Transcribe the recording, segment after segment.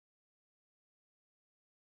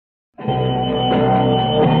I'm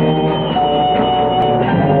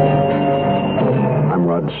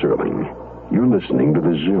Rod Serling. You're listening to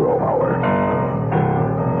the 0 Hour.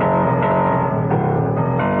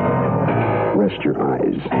 Rest your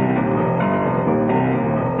eyes.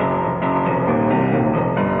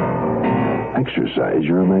 Exercise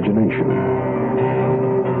your imagination.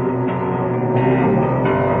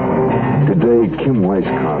 Today, Kim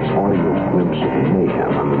Weisskopf's audio glimpse of the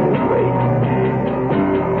mayhem on the Midway.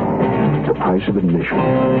 The price of admission.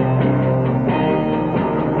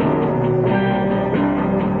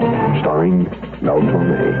 Starring Mel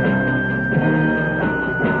Torme.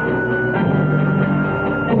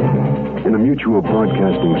 In a Mutual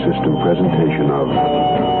Broadcasting System presentation of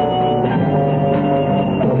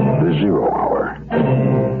the 0 Hour.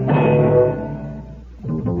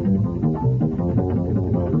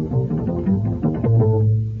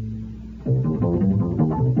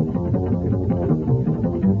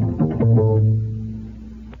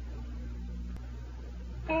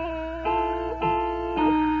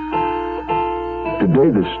 Today,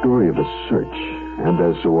 the story of a search, and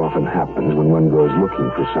as so often happens when one goes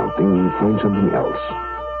looking for something, you find something else.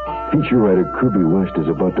 Feature writer Kirby West is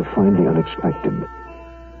about to find the unexpected.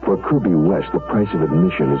 For Kirby West, the price of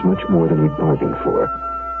admission is much more than he bargained for.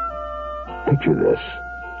 Picture this.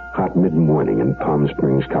 Hot mid-morning in Palm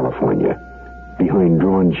Springs, California. Behind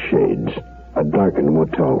drawn shades, a darkened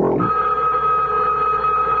motel room.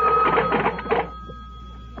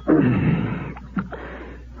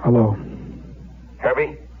 Hello.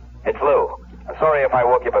 Kirby, it's Lou. I'm sorry if I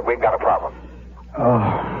woke you, but we've got a problem. Oh,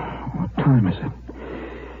 what time is it?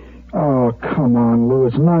 Oh, come on, Lou.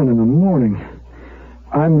 It's 9 in the morning.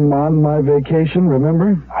 I'm on my vacation,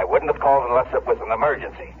 remember? I wouldn't have called unless it was an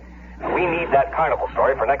emergency. We need that carnival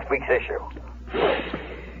story for next week's issue.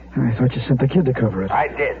 I thought you sent the kid to cover it. I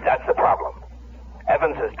did. That's the problem.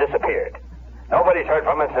 Evans has disappeared. Nobody's heard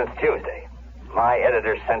from him since Tuesday. My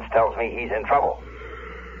editor's sense tells me he's in trouble.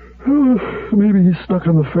 Maybe he's stuck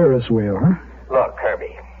on the Ferris wheel, huh? Look,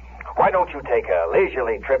 Kirby, why don't you take a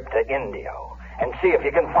leisurely trip to Indio and see if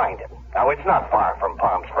you can find him? Now, it's not far from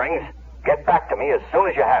Palm Springs. Get back to me as soon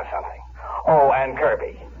as you have something. Oh, and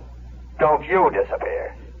Kirby, don't you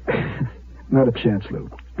disappear. Not a chance, Lou.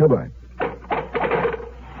 Goodbye.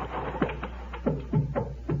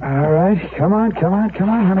 All right, come on,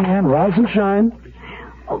 honey Ann. Rise and shine.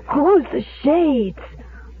 Oh, close the shades.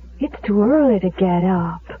 It's too early to get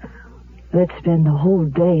up. Let's spend the whole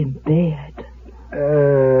day in bed.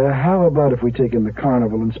 How about if we take in the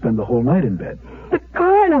carnival and spend the whole night in bed? The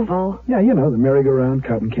carnival? Yeah, you know, the merry-go-round,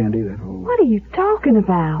 cotton candy, that whole... What are you talking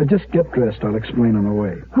about? But just get dressed. I'll explain on the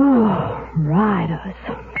way. Oh, riders.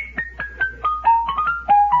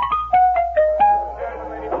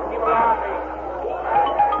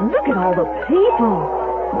 Look at all the people.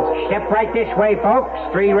 Step right this way, folks.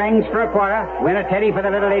 3 rings for a quarter. Win a teddy for the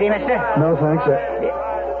little lady, mister. No, thanks.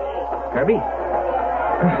 Kirby?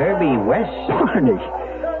 Kirby West? Barney.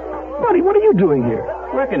 Barney, what are you doing here?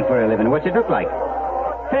 Working for a living. What's it look like?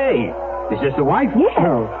 Hey, is this the wife? Yes.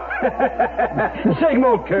 No. Same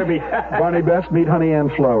old Kirby. Barney Best, meet Honey Ann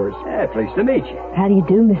Flowers. Pleased to meet you. How do you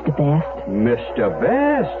do, Mr. Best? Mr.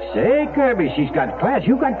 Best. Say, Kirby, she's got class.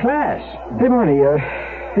 You got class. Hey, Barney,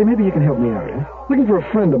 hey, maybe you can help me out, eh? Looking for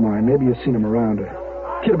a friend of mine. Maybe you've seen him around.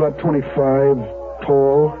 A kid about 25,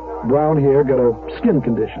 tall, brown hair, got a skin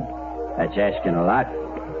condition. That's asking a lot.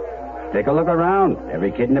 Take a look around.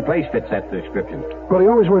 Every kid in the place fits that description. Well, he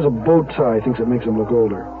always wears a bow tie. Thinks it makes him look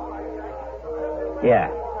older.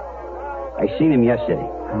 Yeah. I seen him yesterday.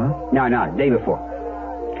 Huh? No, day before.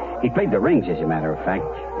 He played the rings, as a matter of fact.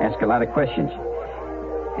 Asked a lot of questions.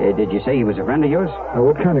 Did you say he was a friend of yours?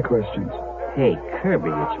 What kind of questions? Hey,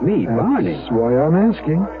 Kirby, it's me, Barney. That's why I'm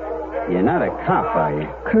asking. You're not a cop, are you?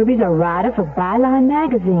 Kirby's a writer for Byline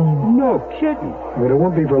magazine. No kidding. But it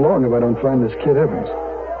won't be for long if I don't find this kid Evans.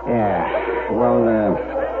 Yeah. Well,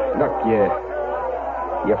 look,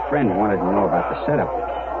 your friend wanted to know about the setup.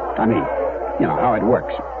 I mean, you know, how it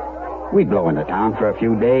works. We blow into town for a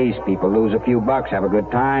few days, people lose a few bucks, have a good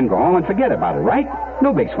time, go home and forget about it, right?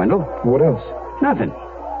 No big swindle. What else? Nothing.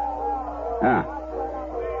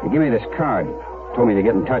 You give me this card. Told me to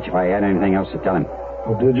get in touch if I had anything else to tell him.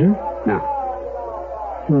 Oh, did you? No.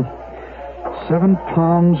 7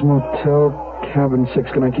 Palms Motel, Cabin 6.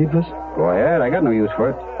 Can I keep this? Go ahead. I got no use for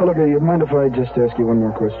it. Oh, look, you mind if I just ask you one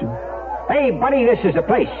more question? Hey, buddy, this is the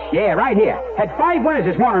place. Yeah, right here. Had 5 winners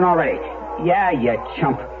this morning already. Yeah, you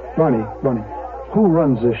chump. Barney, who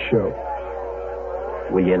runs this show?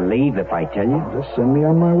 Will you leave if I tell you? Just send me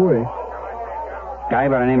on my way. Guy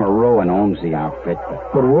by the name of Rowan owns the outfit.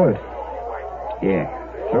 But what? Here,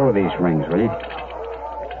 throw these rings, will you?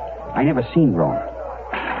 I never seen Ron.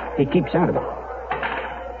 He keeps out of it.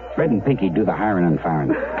 Fred and Pinky do the hiring and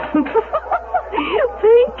firing.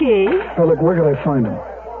 Pinky? Oh, look, where could I find him?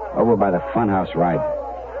 Over by the funhouse ride.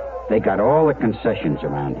 They got all the concessions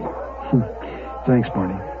around here. Thanks,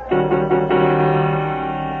 Barney.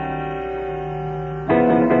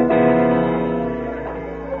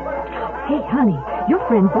 Hey, honey, your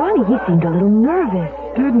friend Barney, he seemed a little nervous.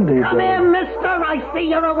 Didn't he? Come here, mister. I see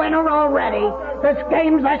you're a winner already. This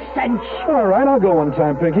game's a cinch. All right, I'll go one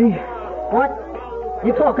time, Pinky. What?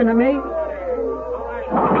 You talking to me?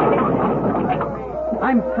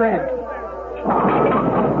 I'm Fred.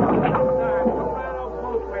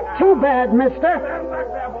 Too bad, mister.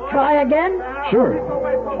 Try again? Sure.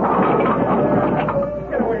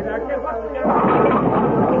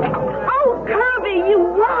 Oh, Kirby, you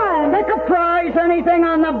won! Pick a prize, anything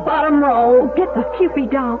on the bottom row. Get the Cupid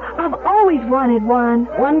doll. I've always wanted one.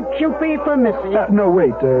 One Cupid for Missy. No,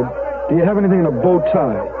 wait. Do you have anything in a bow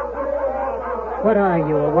tie? What are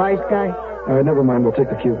you, a wise guy? Never mind. We'll take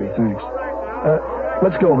the Cupid. Thanks.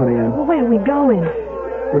 Let's go, honey Ann. Well, where are we going?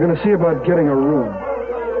 We're going to see about getting a room.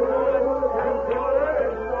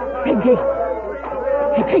 Pinky.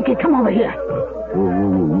 Hey, Pinky, come over here.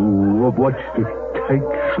 What's the take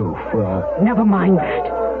so far? Never mind that.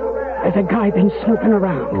 There's a guy been snooping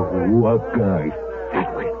around. What guy?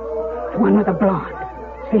 That one. The one with the blonde.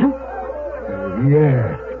 See him?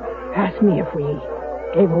 Yeah. Ask me if we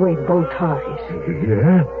gave away bow ties.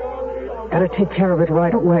 Yeah? Gotta take care of it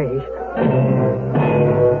right away.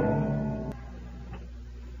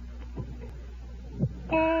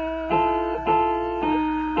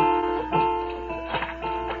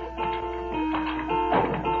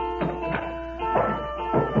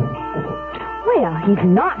 Well, he's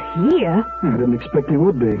not here. I didn't expect he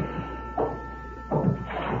would be.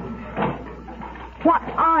 What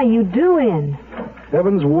are you doing?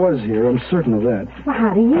 Evans was here. I'm certain of that. Well,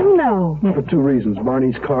 how do you know? Well, for two reasons.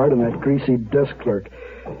 Barney's card and that greasy desk clerk.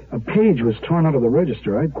 A page was torn out of the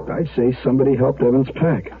register. I'd say somebody helped Evans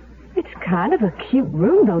pack. It's kind of a cute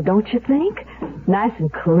room, though, don't you think? Nice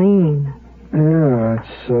and clean. Yeah,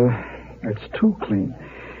 it's too clean.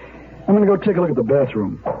 I'm going to go take a look at the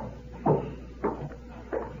bathroom.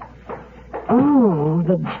 Oh,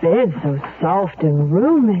 the bed's so soft and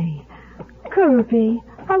roomy. Kirby,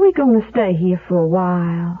 are we going to stay here for a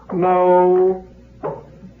while? No.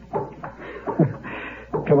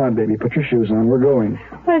 Come on, baby. Put your shoes on. We're going.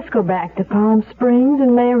 Let's go back to Palm Springs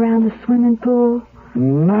and lay around the swimming pool.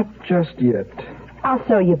 Not just yet. I'll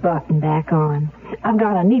sew your button back on. I've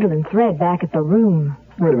got a needle and thread back at the room.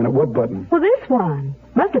 Wait a minute. What button? Well, this one.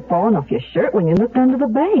 Must have fallen off your shirt when you looked under the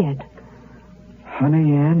bed.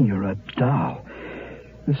 Honey Ann, you're a doll.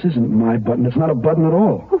 This isn't my button. It's not a button at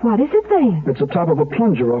all. Well, what is it then? It's the top of a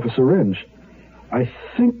plunger off a syringe. I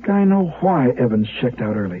think I know why Evans checked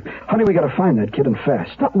out early. Honey, we got to find that kid and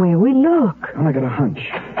fast. But where we look? And I got a hunch.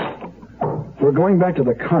 We're going back to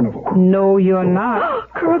the carnival. No, you're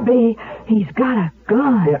not. Kirby, he's got a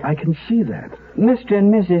gun. Yeah, I can see that. Mr.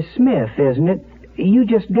 and Mrs. Smith, isn't it? You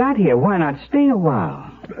just got here. Why not stay a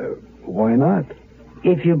while? Why not?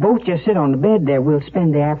 If you both just sit on the bed there, we'll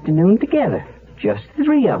spend the afternoon together. Just the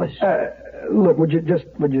three of us. Look, would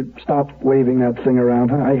you stop waving that thing around,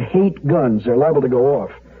 huh? I hate guns. They're liable to go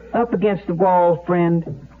off. Up against the wall,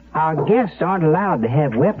 friend. Our guests aren't allowed to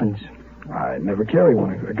have weapons. I never carry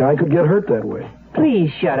one. A guy could get hurt that way.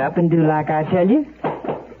 Please shut up and do like I tell you.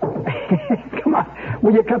 Come on.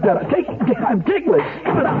 Will you cut that out? I'm ticklish.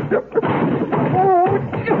 Cut it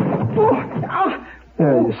out.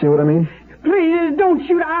 You see what I mean? Please, don't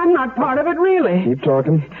shoot. I'm not part of it, really. Keep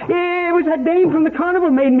talking. It was that dame from the carnival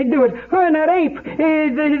made me do it. Her and that ape.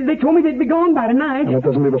 They told me they'd be gone by tonight. Well, that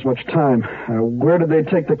doesn't leave us much time. Where did they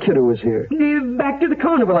take the kid who was here? Back to the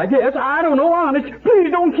carnival, I guess. I don't know, honest. Please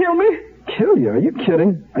don't kill me. Kill you? Are you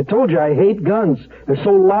kidding? I told you I hate guns. They're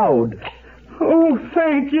so loud. Oh,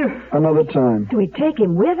 thank you. Another time. Do we take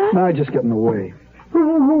him with us? No, I just get in the way.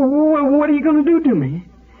 What are you going to do to me?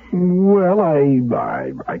 Well,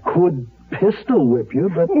 I could pistol whip you,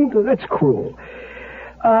 but that's cruel.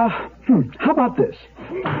 How about this?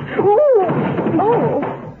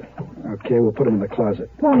 Oh. Okay, we'll put him in the closet.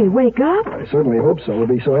 Won't he wake up? I certainly hope so. We'll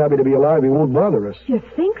be so happy to be alive he won't bother us. You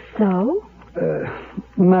think so?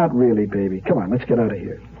 Not really, baby. Come on, let's get out of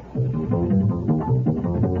here.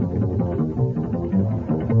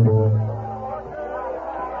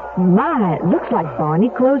 My, it looks like Barney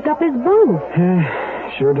closed up his booth.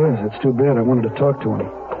 Sure does. It's too bad. I wanted to talk to him.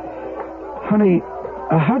 Honey,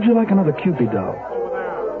 how'd you like another Cupid doll?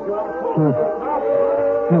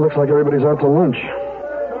 It looks like everybody's out to lunch.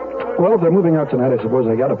 Well, if they're moving out tonight, I suppose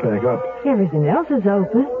I gotta pack up. Everything else is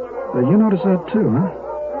open. You notice that too, huh?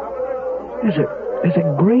 There's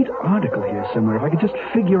a great article here somewhere. If I could just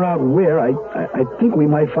figure out where, I think we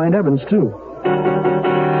might find Evans, too.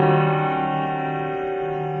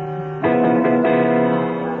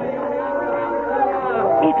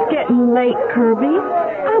 It's getting late, Kirby.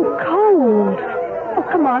 I'm cold. Oh,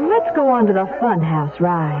 come on, let's go on to the funhouse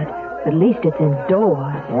ride. At least it's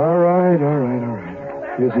indoors. All right.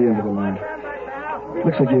 Here's the end of the line.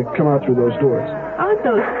 Looks like you come out through those doors. Aren't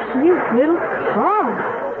those cute little cars?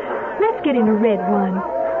 Let's get in a red one.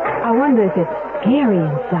 I wonder if it's scary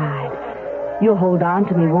inside. You'll hold on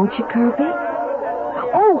to me, won't you, Kirby?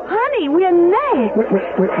 Oh, honey, we're next. Wait.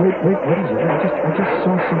 What is it? I just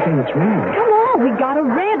saw something that's wrong. Come on, we got a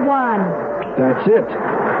red one. That's it.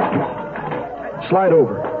 Slide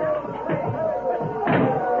over.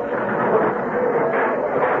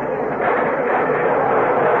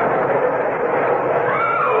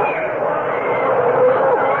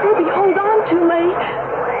 Kirby, hold on to me.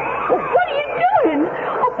 Oh, what are you doing?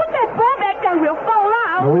 Oh, put that ball back down. We'll fall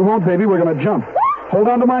out. No, we won't, baby. We're going to jump. Hold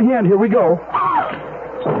on to my hand. Here we go.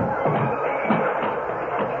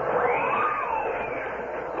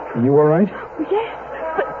 You all right? Yes,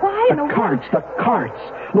 but why in the world? The carts.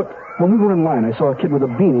 Look, when we were in line, I saw a kid with a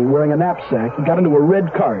beanie wearing a knapsack. He got into a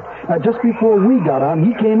red cart. Now, just before we got on,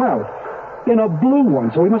 he came out in a blue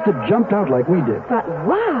one, so he must have jumped out like we did. But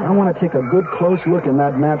wow. I want to take a good close look in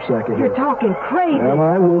that knapsack of his. You're talking crazy. Well,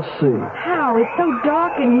 I will see. How? It's so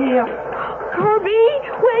dark in here. Kirby,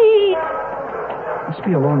 wait. Must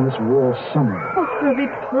be along this wall somewhere. Oh, Kirby,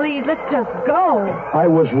 please, let's just go. I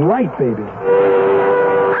was right, baby.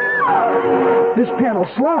 This panel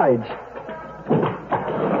slides.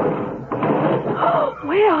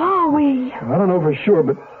 Where are we? I don't know for sure,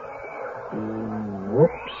 but...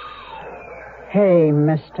 Whoops. Hey,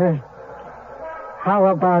 mister. How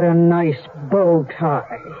about a nice bow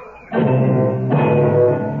tie?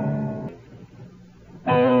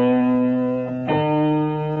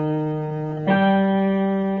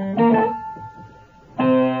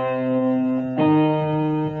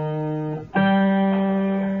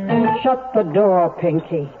 Shut the door,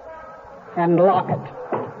 Pinky, and lock it.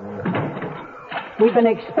 We've been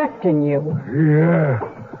expecting you. Yeah.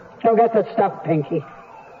 Go get the stuff, Pinky.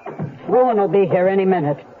 Rowan will be here any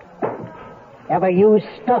minute. Ever used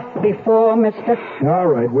stuff before, mister? All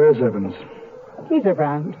right, where's Evans? He's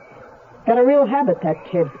around. Got a real habit, that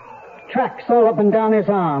kid. Tracks all up and down his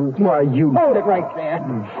arms. Why, you... Hold it right there.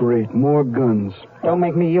 Oh, great, more guns. Don't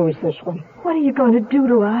make me use this one. What are you going to do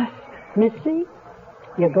to us? Missy,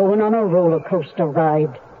 you're going on a roller coaster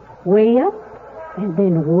ride. Way up and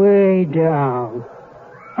then way down.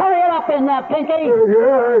 Hurry up in there, Pinky!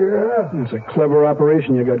 Yeah. It's a clever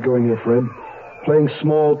operation you got going here, Fred. Playing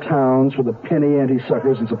small towns for the penny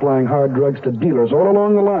anti-suckers and supplying hard drugs to dealers all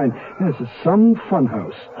along the line. This is some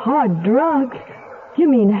funhouse. Hard drugs? You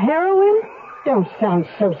mean heroin? Don't sound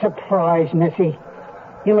so surprised, Missy.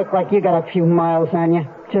 You look like you got a few miles on you.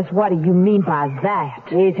 Just what do you mean by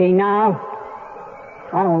that? Easy now.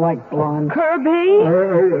 I don't like blonde. Kirby?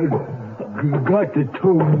 Got the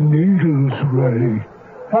toe needles ready.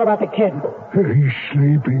 What about the kid? He's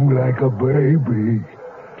sleeping like a baby.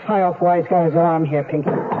 Tie off why he's got his arm here, Pinky.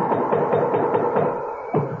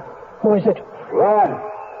 Who is it? Run.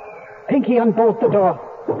 Pinky, unbolt the door.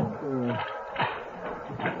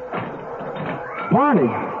 Barney,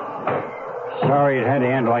 Sorry it had to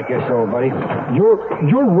end like this, old buddy.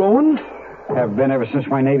 you're Rowan? Have been ever since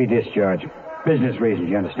my Navy discharge. Business reasons,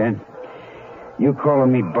 you understand? You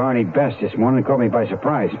calling me Barney Best this morning caught me by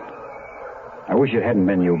surprise. I wish it hadn't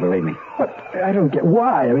been you, believe me. But I don't get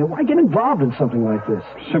why. I mean, why get involved in something like this?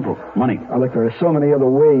 Simple. Money. Oh, look, there are so many other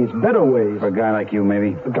ways, better ways. For a guy like you,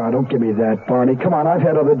 maybe. God, don't give me that, Barney. Come on, I've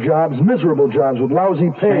had other jobs, miserable jobs with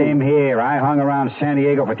lousy pay. Same here. I hung around San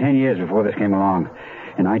Diego for 10 years before this came along.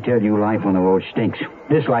 And I tell you, life on the road stinks.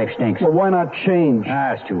 This life stinks. Well, why not change?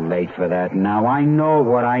 It's too late for that now. I know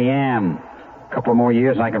what I am. A couple more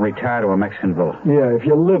years and I can retire to a Mexicanville. Yeah, if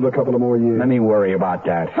you live a couple of more years. Let me worry about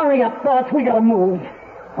that. Hurry up, boss. We gotta move.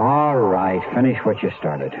 All right. Finish what you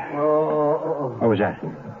started. What was that?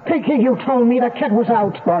 Pinky, you told me the kid was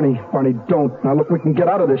out. Barney, don't. Now, look, we can get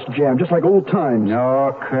out of this jam, just like old times.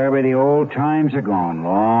 No, Kirby, the old times are gone.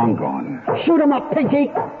 Long gone. Shoot him up,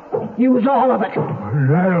 Pinky. Use all of it.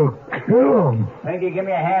 That'll kill him. Pinky, give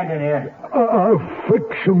me a hand in here. I'll fix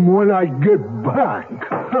him when I get back.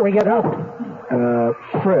 Hurry it up.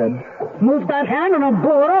 Fred. Move that hand and I'll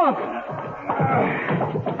blow it off.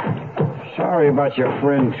 Sorry about your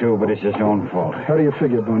friend, too, but it's his own fault. How do you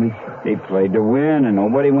figure, Barney? He played to win, and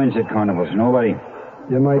nobody wins at carnivals. Nobody.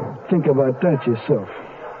 You might think about that yourself.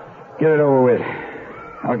 Get it over with.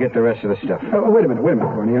 I'll get the rest of the stuff. Wait a minute,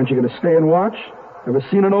 Barney. Aren't you going to stay and watch? Ever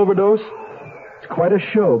seen an overdose? It's quite a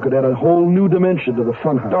show. Could add a whole new dimension to the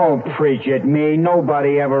funhouse. Don't preach at me.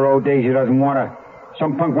 Nobody ever ODs who doesn't want to.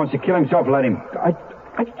 Some punk wants to kill himself, let him.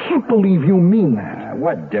 I can't believe you mean that.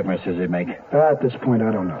 What difference does it make? At this point,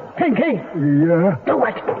 I don't know. Pinky! Yeah? Do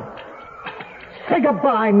it! Say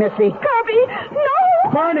goodbye, Missy. Kirby,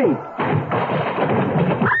 no! Barney!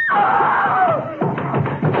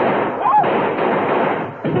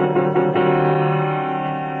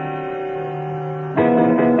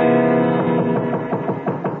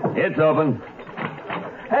 It's open.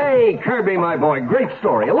 Hey, Kirby, my boy, great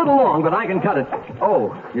story. A little long, but I can cut it.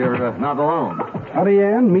 Oh, you're not alone. Howdy,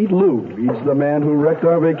 Ann. Meet Lou. He's the man who wrecked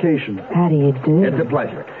our vacation. How do you do? It's a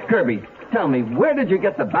pleasure. Kirby, tell me, where did you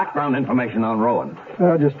get the background information on Rowan?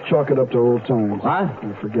 I'll just chalk it up to old times.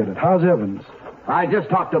 What? Forget it. How's Evans? I just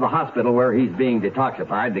talked to the hospital where he's being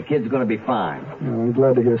detoxified. The kid's going to be fine. I'm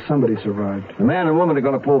glad to hear somebody survived. The man and woman are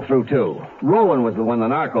going to pull through, too. Rowan was the one the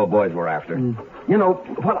narco boys were after. You know,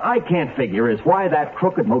 what I can't figure is why that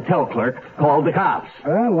crooked motel clerk called the cops.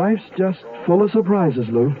 Well, life's just full of surprises,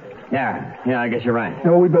 Lou. Yeah, I guess you're right.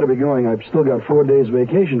 No, we better be going. I've still got 4 days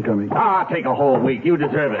vacation coming. Take a whole week. You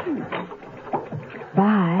deserve it.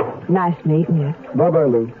 Bye. Nice meeting you. Bye-bye,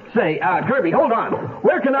 Lou. Say, Kirby, hold on.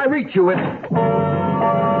 Where can I reach you if...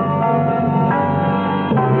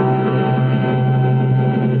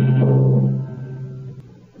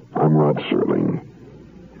 I'm Rod Serling.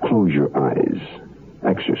 Close your eyes,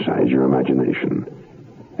 exercise your imagination,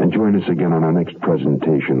 and join us again on our next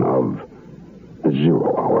presentation of The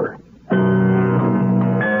Zero Hour.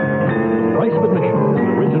 Price of Admission is an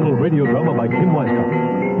original radio drama by Kim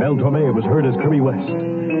Weiscott. Mel Torme was heard as Kirby West.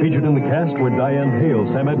 Featured in the cast were Diane Hale,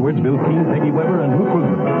 Sam Edwards, Bill Keane, Peggy Weber, and Lou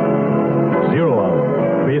Krugman. Zero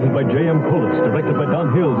Hour, created by J.M. Pullis, directed by Don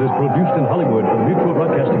Hills, is produced in Hollywood for the Mutual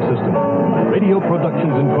Broadcasting System. Radio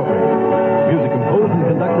Productions Incorporated.